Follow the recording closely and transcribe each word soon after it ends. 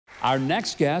Our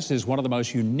next guest is one of the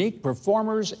most unique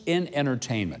performers in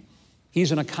entertainment.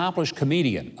 He's an accomplished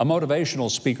comedian, a motivational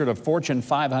speaker to Fortune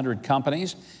 500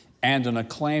 companies, and an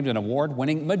acclaimed and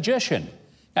award-winning magician.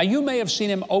 Now, you may have seen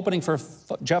him opening for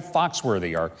Jeff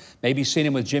Foxworthy, or maybe seen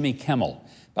him with Jimmy Kimmel.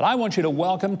 But I want you to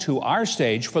welcome to our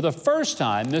stage for the first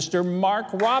time, Mr. Mark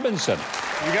Robinson.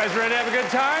 You guys ready to have a good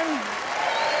time?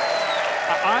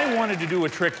 I wanted to do a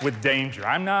trick with danger.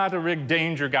 I'm not a big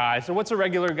danger guy, so what's a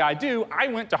regular guy do? I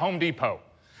went to Home Depot,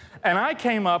 and I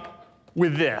came up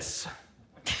with this.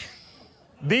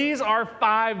 These are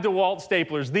 5 DeWalt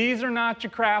staplers. These are not your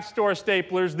craft store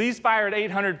staplers. These fire at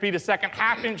 800 feet a second,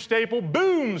 half-inch staple,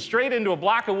 boom, straight into a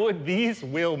block of wood. These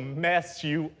will mess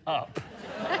you up.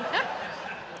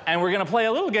 And we're gonna play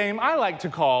a little game I like to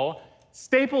call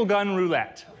Staple Gun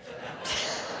Roulette.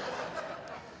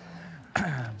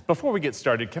 Before we get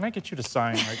started, can I get you to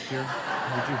sign right here?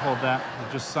 Would you hold that?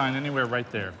 Or just sign anywhere right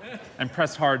there. And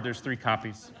press hard, there's 3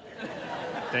 copies.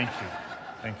 Thank you.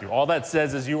 Thank you. All that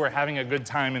says is you were having a good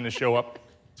time in the show up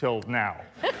till now.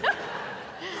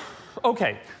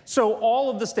 Okay, so all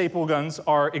of the staple guns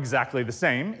are exactly the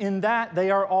same in that they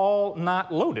are all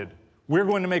not loaded. We're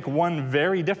going to make one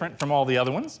very different from all the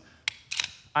other ones.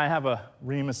 I have a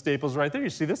ream of staples right there. You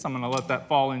see this? I'm gonna let that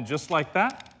fall in just like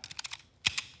that.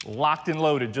 Locked and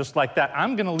loaded just like that.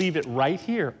 I'm gonna leave it right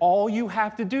here. All you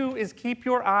have to do is keep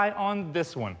your eye on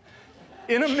this one.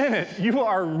 In a minute, you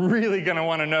are really gonna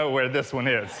wanna know where this one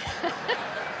is.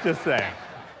 Just saying.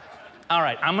 All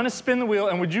right, I'm gonna spin the wheel,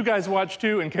 and would you guys watch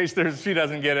too, in case she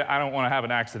doesn't get it? I don't wanna have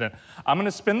an accident. I'm gonna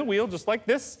spin the wheel just like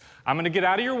this. I'm gonna get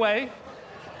out of your way.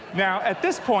 Now, at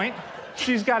this point,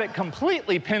 she's got it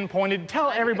completely pinpointed.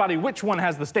 Tell everybody which one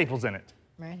has the staples in it.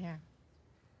 Right here.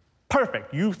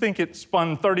 Perfect. You think it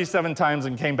spun 37 times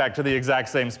and came back to the exact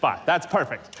same spot. That's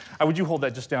perfect. Would you hold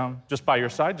that just down, just by your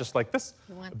side, just like this?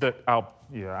 You want that?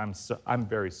 Yeah, I'm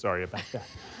very sorry about that.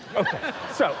 Okay,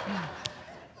 so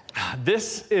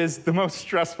this is the most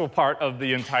stressful part of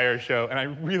the entire show, and I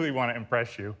really want to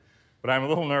impress you, but I'm a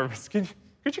little nervous. Could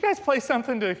you guys play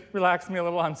something to relax me a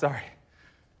little? I'm sorry.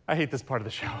 I hate this part of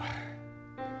the show.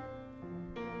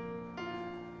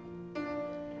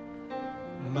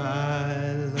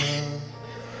 My love,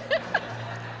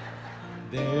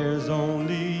 there's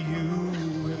only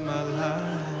you in my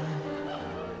life,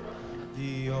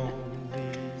 the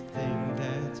only thing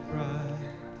that's bright,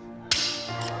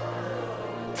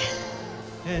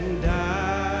 and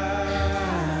I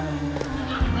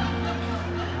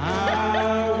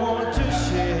want to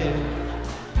share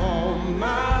all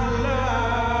my love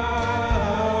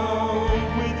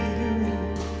with you.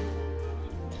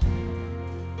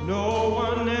 No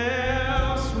one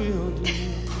else will do.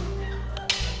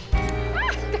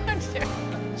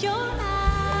 Your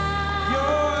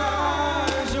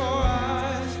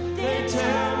eyes, they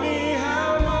tell me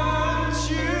how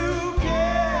much you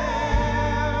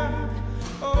care.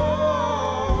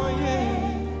 Oh,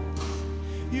 yes,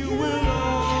 you will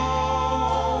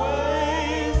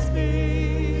always be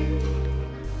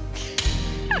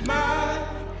my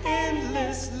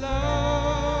endless love.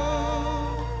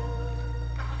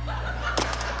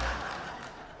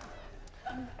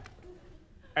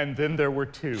 And then there were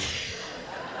 2.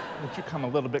 Would you come a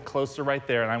little bit closer right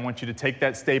there, and I want you to take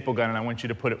that staple gun and I want you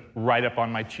to put it right up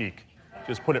on my cheek.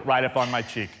 Just put it right up on my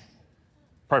cheek.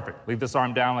 Perfect. Leave this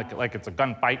arm down like it's a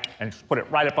gunfight, and just put it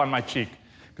right up on my cheek,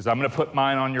 because I'm gonna put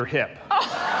mine on your hip.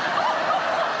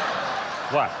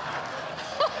 What?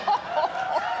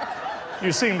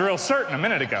 You seemed real certain a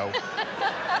minute ago.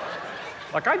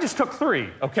 Like, I just took 3,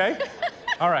 okay?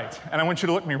 All right, and I want you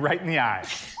to look me right in the eye.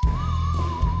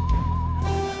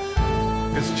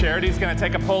 Because Charity's gonna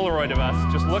take a Polaroid of us.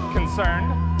 Just look concerned.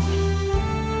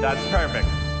 That's perfect.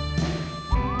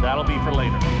 That'll be for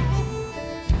later.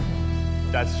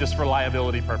 That's just for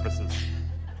liability purposes.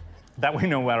 That way,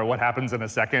 no matter what happens in a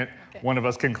second, one of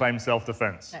us can claim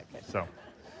self-defense. Okay. So,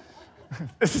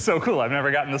 this is so cool. I've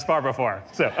never gotten this far before.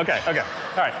 So, okay. All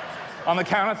right. On the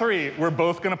count of 3, we're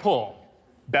both gonna pull.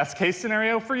 Best case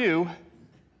scenario for you,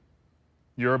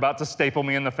 you're about to staple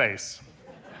me in the face.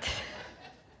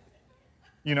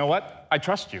 You know what? I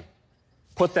trust you.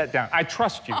 Put that down. I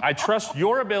trust you. I trust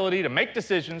your ability to make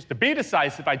decisions, to be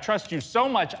decisive. I trust you so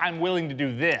much, I'm willing to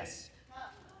do this.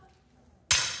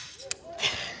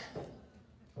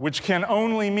 Which can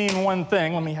only mean one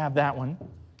thing. Let me have that one.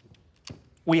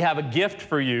 We have a gift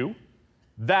for you.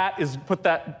 That is, put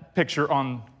that picture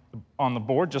on the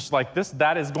board just like this.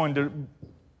 That is going to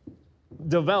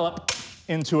develop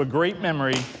into a great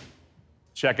memory.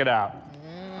 Check it out.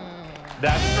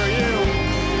 That's for you.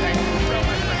 Thank you so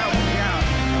much for helping me out.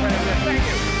 Thank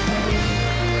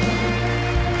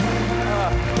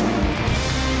you.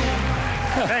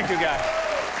 Thank you, guys.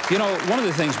 You know, one of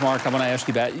the things, Mark, I want to ask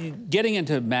you about, getting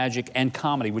into magic and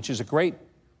comedy, which is a great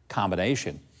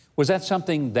combination. Was that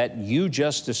something that you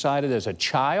just decided as a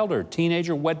child or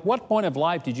teenager? What point of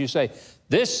life did you say,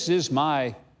 this is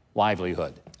my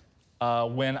livelihood?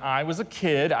 When I was a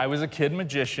kid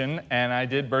magician, and I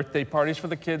did birthday parties for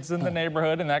the kids in the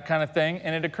neighborhood and that kind of thing.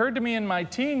 And it occurred to me in my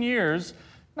teen years,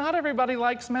 not everybody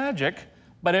likes magic,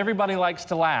 but everybody likes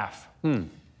to laugh.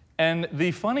 And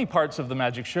the funny parts of the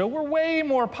magic show were way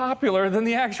more popular than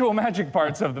the actual magic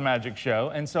parts of the magic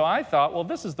show. And so I thought, well,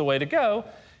 this is the way to go.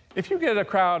 If you get a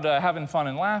crowd having fun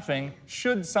and laughing,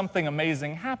 should something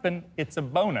amazing happen, it's a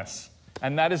bonus.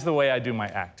 And that is the way I do my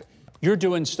act. You're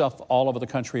doing stuff all over the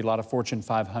country. A lot of Fortune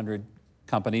 500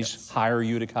 companies hire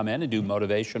you to come in and do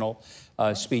motivational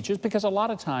speeches, because a lot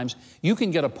of times you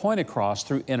can get a point across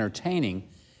through entertaining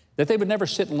that they would never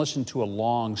sit and listen to a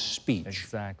long speech.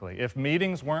 Exactly. If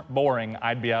meetings weren't boring,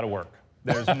 I'd be out of work.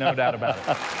 There's no doubt about it.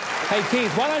 Hey,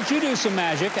 Keith, why don't you do some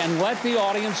magic and let the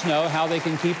audience know how they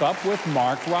can keep up with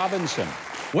Mark Robinson?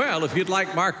 Well, if you'd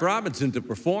like Mark Robinson to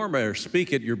perform or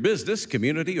speak at your business,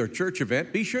 community, or church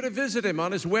event, be sure to visit him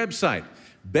on his website,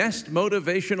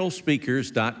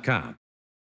 bestmotivationalspeakers.com.